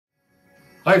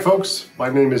Hi folks, my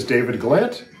name is David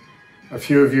Gallant. A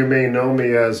few of you may know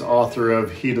me as author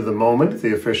of Heat of the Moment,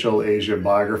 the official Asia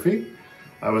biography.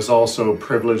 I was also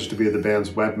privileged to be the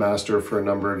band's webmaster for a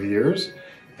number of years.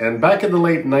 And back in the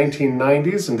late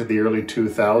 1990s into the early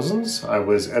 2000s, I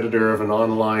was editor of an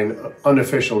online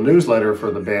unofficial newsletter for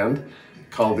the band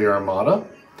called The Armada.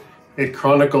 It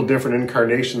chronicled different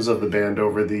incarnations of the band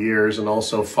over the years and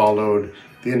also followed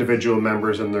the individual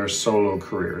members in their solo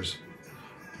careers.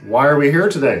 Why are we here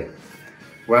today?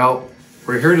 Well,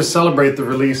 we're here to celebrate the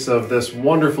release of this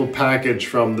wonderful package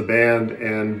from the band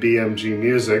and BMG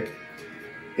Music,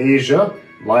 Asia,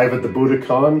 live at the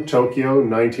Budokan, Tokyo,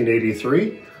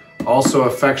 1983, also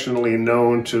affectionately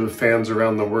known to fans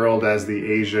around the world as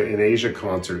the Asia in Asia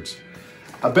concerts.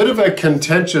 A bit of a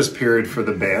contentious period for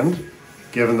the band,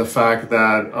 given the fact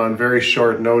that on very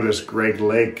short notice, Greg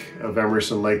Lake of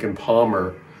Emerson, Lake and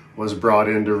Palmer was brought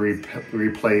in to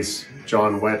replace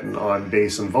John Wetton on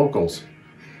bass and vocals.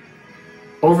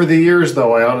 Over the years,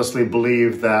 though, I honestly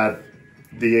believe that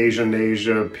the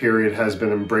Asia period has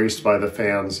been embraced by the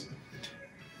fans,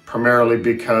 primarily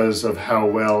because of how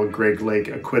well Greg Lake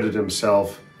acquitted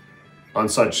himself on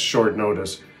such short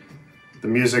notice. The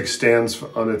music stands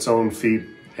on its own feet,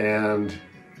 and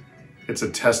it's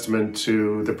a testament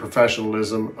to the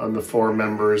professionalism of the four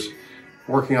members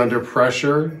working under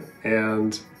pressure,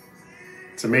 and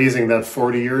it's amazing that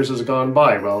 40 years has gone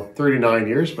by. Well, 39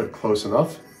 years, but close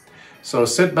enough. So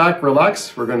sit back,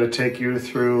 relax. We're going to take you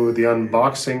through the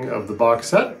unboxing of the box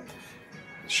set,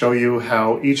 show you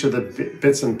how each of the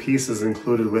bits and pieces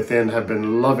included within have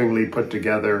been lovingly put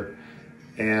together,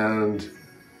 and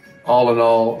all in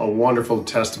all, a wonderful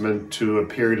testament to a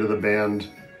period of the band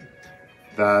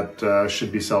that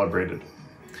should be celebrated.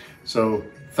 So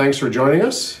thanks for joining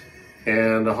us,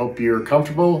 and I hope you're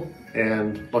comfortable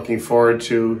and looking forward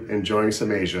to enjoying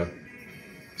some Asia.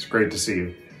 It's great to see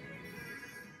you.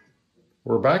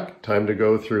 We're back. Time to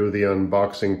go through the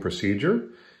unboxing procedure.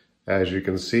 As you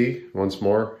can see, once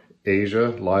more, Asia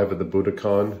live at the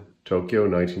Budokan, Tokyo,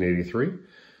 1983.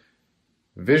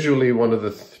 Visually,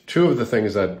 two of the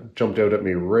things that jumped out at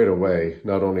me right away,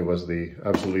 not only was the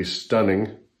absolutely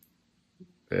stunning,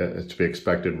 to be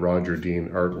expected, Roger Dean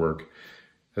artwork,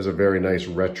 has a very nice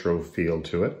retro feel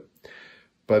to it.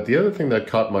 But the other thing that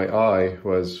caught my eye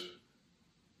was,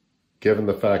 given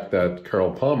the fact that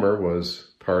Carl Palmer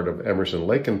was part of Emerson,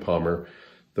 Lake and Palmer,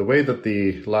 the way that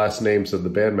the last names of the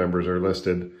band members are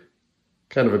listed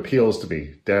kind of appeals to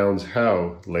me. Downs,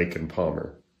 Howe, Lake and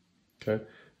Palmer. Okay,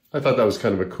 I thought that was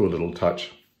kind of a cool little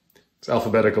touch. It's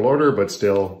alphabetical order, but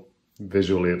still,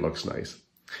 visually it looks nice.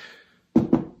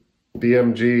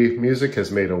 BMG Music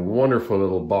has made a wonderful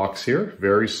little box here,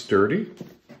 very sturdy.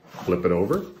 Flip it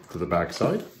over to the back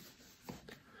side.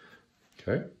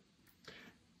 Okay.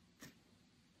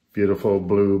 Beautiful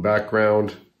blue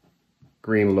background.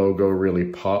 Green logo really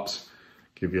pops.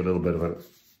 Give you a little bit of a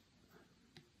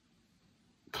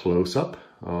close-up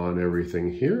on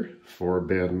everything here. 4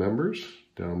 band members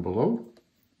down below.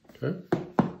 Okay.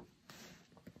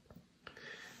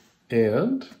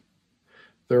 And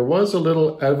there was a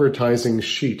little advertising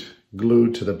sheet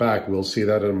glued to the back. We'll see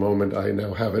that in a moment. I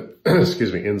now have it,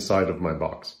 excuse me, inside of my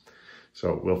box.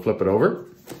 So we'll flip it over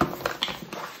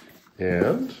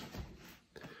and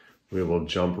we will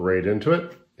jump right into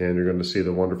it. And you're going to see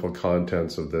the wonderful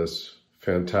contents of this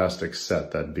fantastic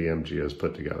set that BMG has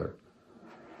put together.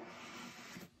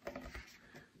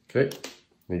 Okay,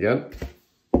 again,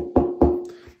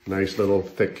 nice little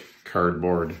thick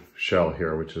cardboard shell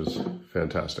here, which is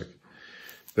fantastic.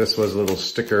 This was a little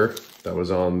sticker that was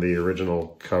on the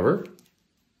original cover,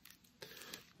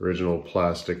 original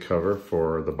plastic cover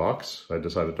for the box. I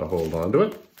decided to hold on to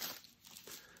it.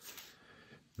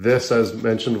 This, as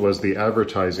mentioned, was the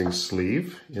advertising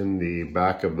sleeve in the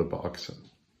back of the box.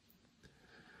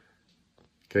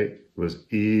 Okay, it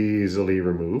was easily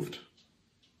removed.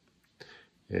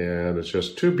 And it's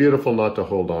just too beautiful not to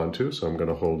hold on to, so I'm going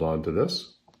to hold on to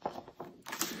this.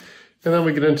 And then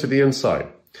we get into the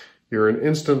inside. You're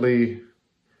instantly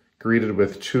greeted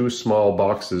with 2 small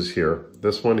boxes here.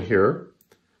 This one here,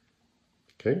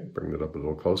 okay, bring it up a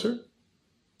little closer,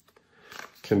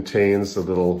 contains a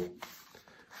little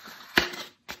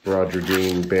Roger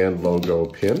Dean band logo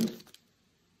pin.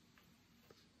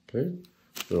 Okay,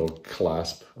 little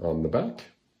clasp on the back.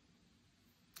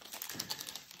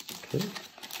 Okay.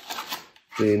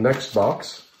 The next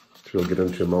box, which we'll get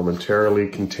into momentarily,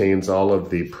 contains all of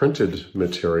the printed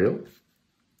material.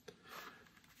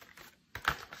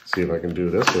 See if I can do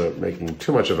this without making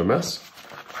too much of a mess.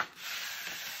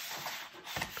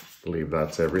 I believe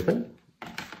that's everything.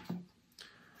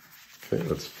 Okay,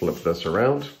 let's flip this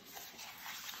around.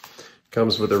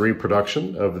 Comes with a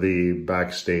reproduction of the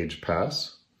backstage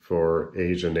pass for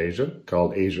Asia,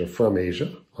 called Asia from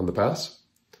Asia on the pass.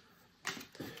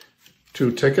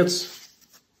 2 tickets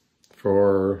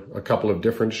for a couple of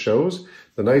different shows.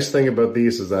 The nice thing about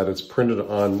these is that it's printed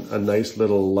on a nice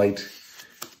little light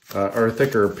or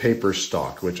thicker paper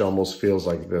stock, which almost feels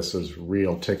like this is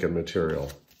real ticket material.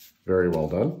 Very well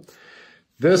done.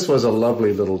 This was a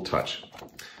lovely little touch.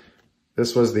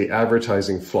 This was the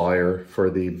advertising flyer for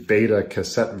the beta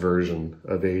cassette version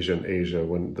of Asia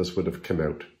when this would have come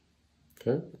out.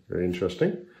 Okay, very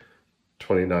interesting.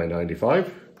 $29.95,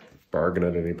 bargain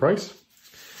at any price.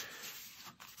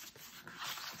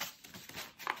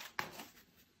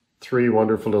 3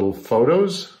 wonderful little photo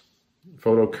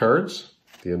cards,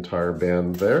 the entire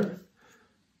band there.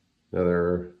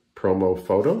 Another promo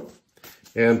photo,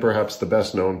 and perhaps the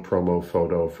best known promo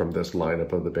photo from this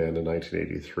lineup of the band in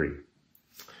 1983.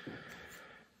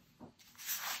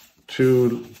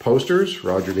 2 posters,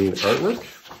 Roger Dean artwork.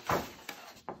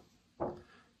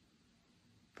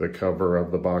 The cover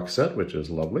of the box set, which is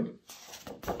lovely.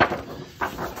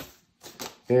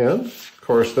 And, of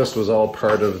course, this was all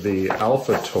part of the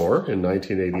Alpha Tour in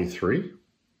 1983.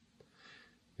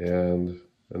 And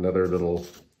another little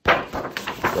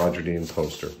Roger Dean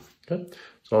poster. Okay,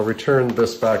 so I'll return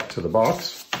this back to the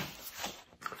box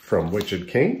from which it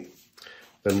came.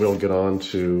 Then we'll get on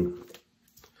to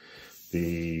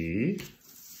the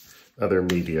other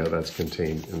media that's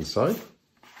contained inside.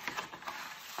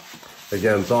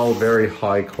 Again, it's all very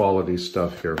high quality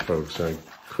stuff here, folks. I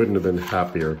couldn't have been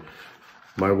happier.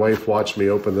 My wife watched me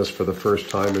open this for the first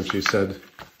time and she said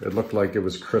it looked like it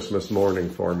was Christmas morning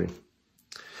for me.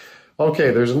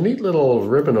 Okay, there's a neat little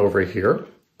ribbon over here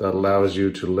that allows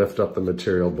you to lift up the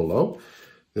material below.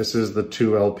 This is the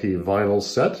 2 LP vinyl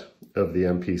set of the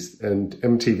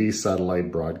MTV satellite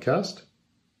broadcast.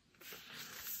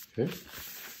 Okay,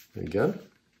 again,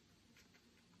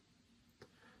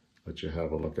 let you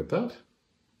have a look at that.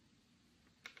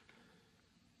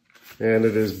 And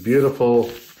it is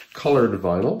beautiful colored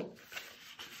vinyl.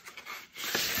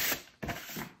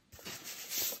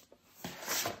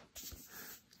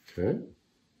 Okay.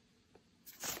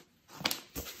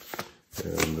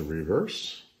 And the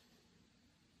reverse.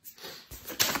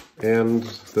 And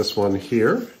this one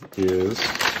here is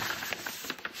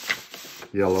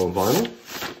yellow vinyl.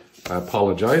 I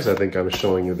apologize, I think I'm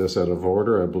showing you this out of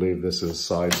order. I believe this is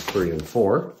sides 3 and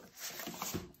 4.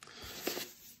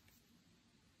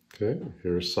 Okay,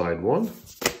 here's side 1,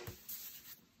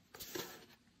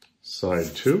 side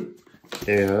 2,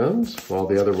 and while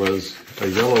the other was a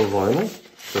yellow vinyl,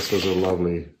 this was a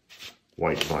lovely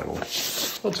white vinyl.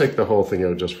 I'll take the whole thing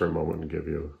out just for a moment and give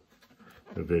you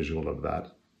a visual of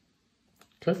that.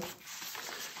 Okay,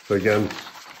 so again,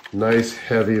 nice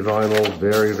heavy vinyl,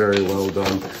 very, very well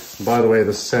done. By the way,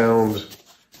 the sound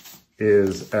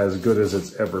is as good as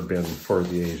it's ever been for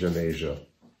the Asia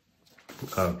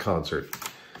concert.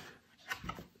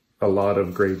 A lot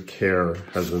of great care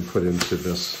has been put into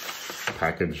this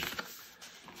package.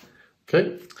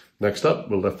 Okay, next up,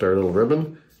 we'll lift our little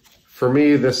ribbon. For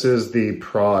me, this is the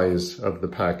prize of the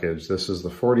package. This is the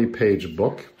 40-page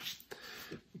book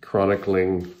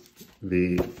chronicling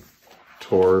the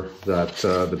tour that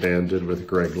the band did with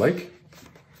Greg Lake.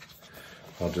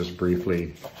 I'll just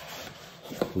briefly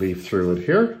leaf through it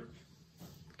here.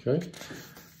 Okay,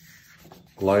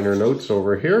 liner notes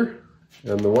over here.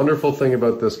 And the wonderful thing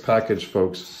about this package,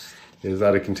 folks, is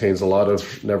that it contains a lot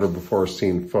of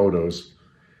never-before-seen photos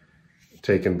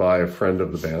taken by a friend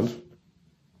of the band.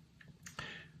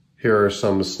 Here are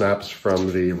some snaps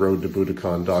from the Road to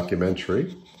Budokan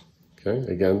documentary.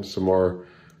 Okay, again, some more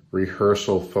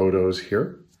rehearsal photos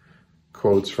here.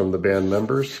 Quotes from the band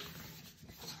members.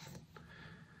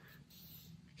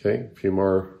 Okay, a few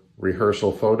more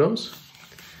rehearsal photos.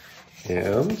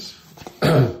 And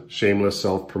shameless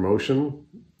self-promotion,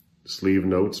 sleeve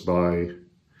notes by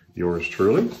yours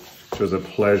truly, which was a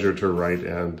pleasure to write,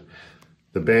 and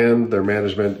the band, their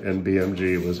management, and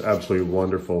BMG was absolutely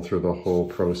wonderful through the whole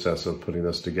process of putting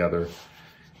this together.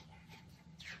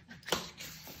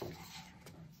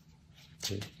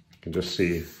 You can just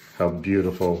see how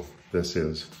beautiful this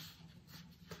is.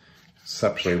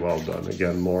 Exceptionally well done.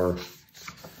 Again, more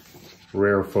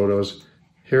rare photos.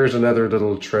 Here's another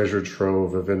little treasure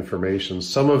trove of information.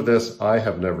 Some of this I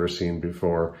have never seen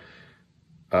before.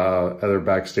 Other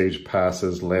backstage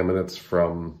passes, laminates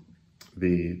from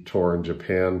the tour in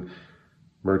Japan,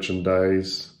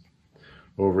 merchandise.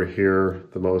 Over here,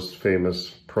 the most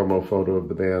famous promo photo of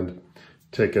the band,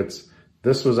 tickets.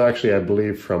 This was actually, I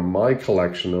believe, from my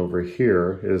collection over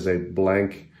here. It is a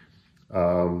blank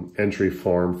entry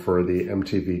form for the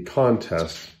MTV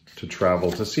contest to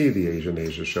travel to see the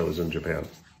Asia shows in Japan.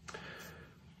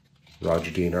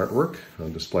 Roger Dean artwork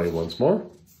on display once more.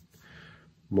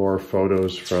 More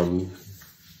photos from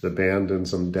the band in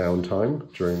some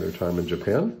downtime during their time in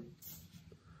Japan.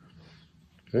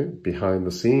 Okay, behind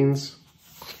the scenes.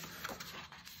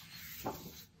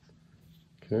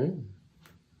 Okay.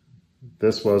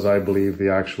 This was, I believe,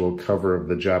 the actual cover of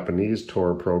the Japanese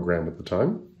tour program at the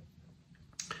time.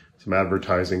 Some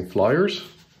advertising flyers.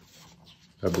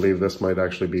 I believe this might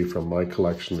actually be from my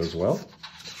collection as well.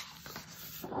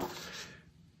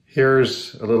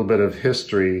 Here's a little bit of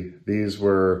history. These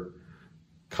were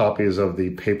copies of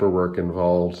the paperwork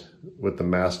involved with the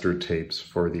master tapes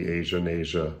for the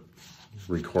Asia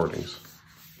recordings.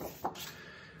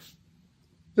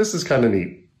 This is kind of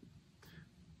neat.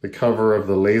 The cover of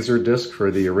the laser disc for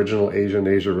the original Asia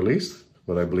release,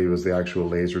 what I believe is the actual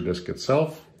laser disc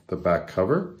itself, the back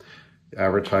cover, the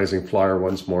advertising flyer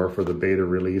once more for the beta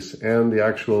release, and the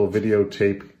actual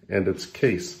videotape and its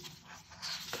case.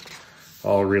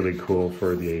 All really cool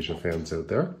for the Asia fans out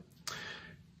there.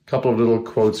 A couple of little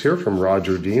quotes here from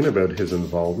Roger Dean about his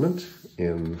involvement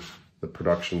in the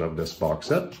production of this box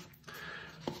set.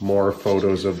 More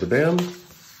photos of the band.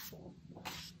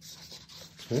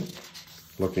 Okay.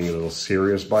 Looking a little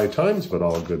serious by times, but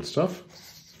all good stuff.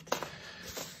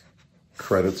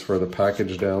 Credits for the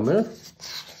package down there.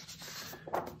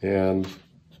 And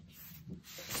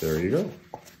there you go.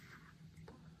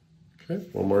 Okay,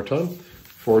 one more time.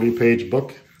 40-page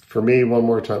book. For me, one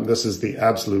more time, this is the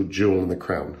absolute jewel in the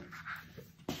crown.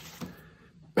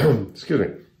 Excuse me.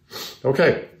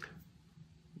 Okay,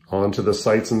 on to the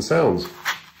sights and sounds.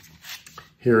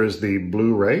 Here is the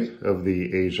Blu-ray of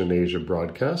the Asia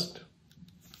broadcast.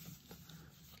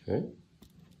 Okay.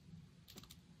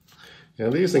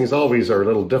 And these things always are a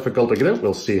little difficult to get out.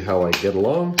 We'll see how I get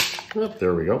along. Oh,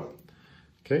 there we go.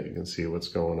 Okay, you can see what's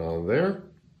going on there.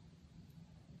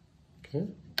 Okay.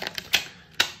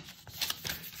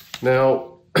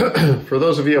 Now, for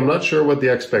those of you, I'm not sure what the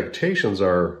expectations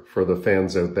are for the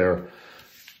fans out there.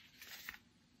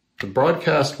 The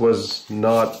broadcast was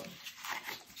not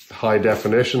high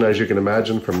definition, as you can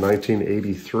imagine, from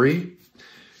 1983.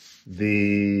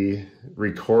 The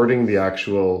recording, the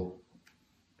actual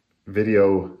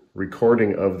video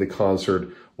recording of the concert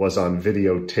was on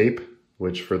videotape,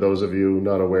 which for those of you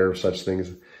not aware of such things,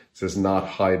 this is not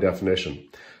high definition.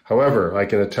 However, I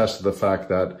can attest to the fact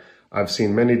that I've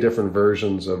seen many different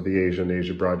versions of the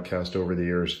Asia broadcast over the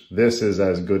years. This is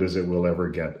as good as it will ever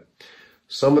get.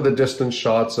 Some of the distant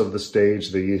shots of the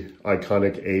stage, the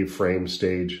iconic A-frame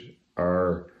stage,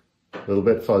 are a little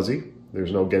bit fuzzy.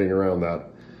 There's no getting around that.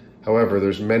 However,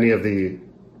 there's many of the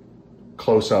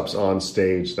close-ups on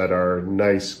stage that are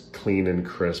nice, clean, and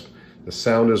crisp. The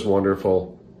sound is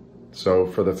wonderful. So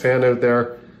for the fan out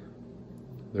there,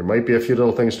 there might be a few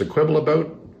little things to quibble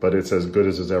about, but it's as good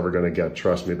as it's ever going to get.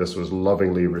 Trust me, this was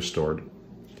lovingly restored.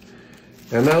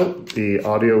 And now the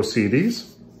audio CDs.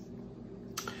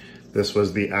 This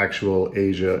was the actual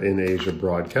Asia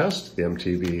broadcast, the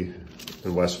MTV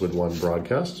and Westwood One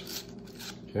broadcast.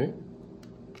 Okay.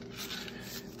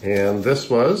 And this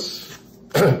was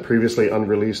previously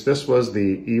unreleased. This was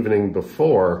the evening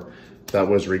before that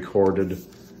was recorded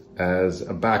as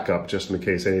a backup, just in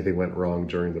case anything went wrong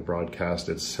during the broadcast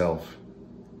itself.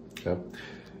 Okay.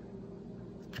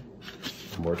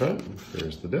 One more time.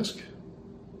 Here's the disc.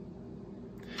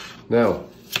 Now,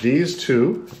 these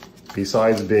two,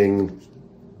 besides being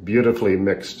beautifully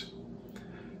mixed,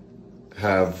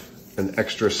 have an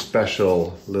extra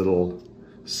special little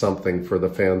something for the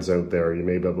fans out there. You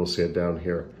may be able to see it down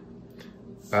here.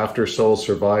 After Soul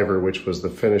Survivor, which was the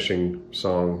finishing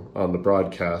song on the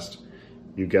broadcast,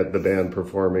 you get the band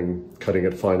performing Cutting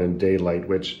It Fine in Daylight,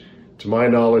 which to my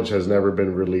knowledge has never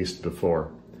been released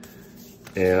before.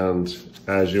 And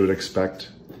as you would expect,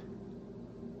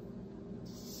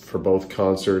 for both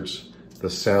concerts, the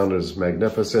sound is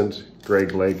magnificent.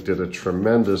 Greg Lake did a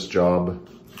tremendous job.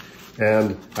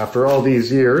 And after all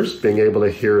these years, being able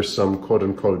to hear some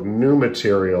quote-unquote new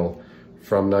material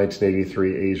from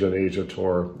 1983 Asia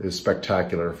Tour is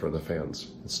spectacular for the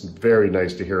fans. It's very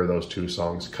nice to hear those two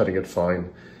songs, Cutting It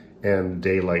Fine and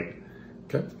Daylight.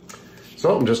 Okay,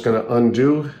 so I'm just going to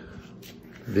undo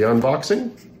the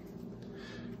unboxing.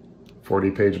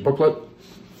 40-page booklet,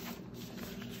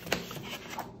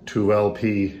 2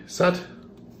 LP set,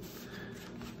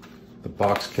 the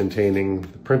box containing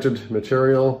the printed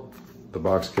material, the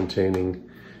box containing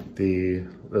the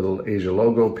little Asia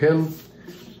logo pin,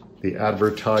 the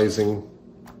advertising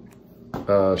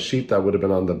sheet that would have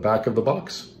been on the back of the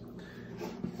box.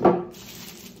 One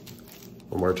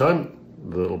more time,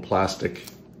 the little plastic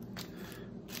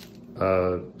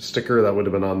sticker that would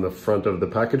have been on the front of the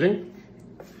packaging,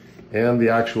 and the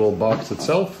actual box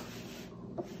itself.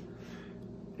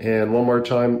 And one more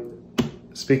time,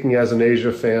 speaking as an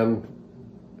Asia fan,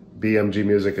 BMG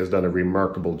Music has done a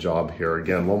remarkable job here.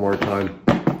 Again, one more time,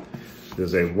 it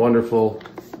is a wonderful,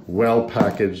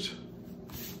 well-packaged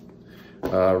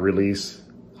release.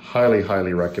 Highly,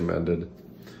 highly recommended.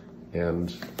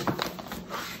 And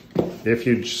if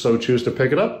you so choose to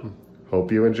pick it up,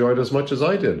 hope you enjoyed as much as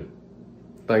I did.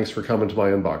 Thanks for coming to my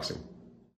unboxing.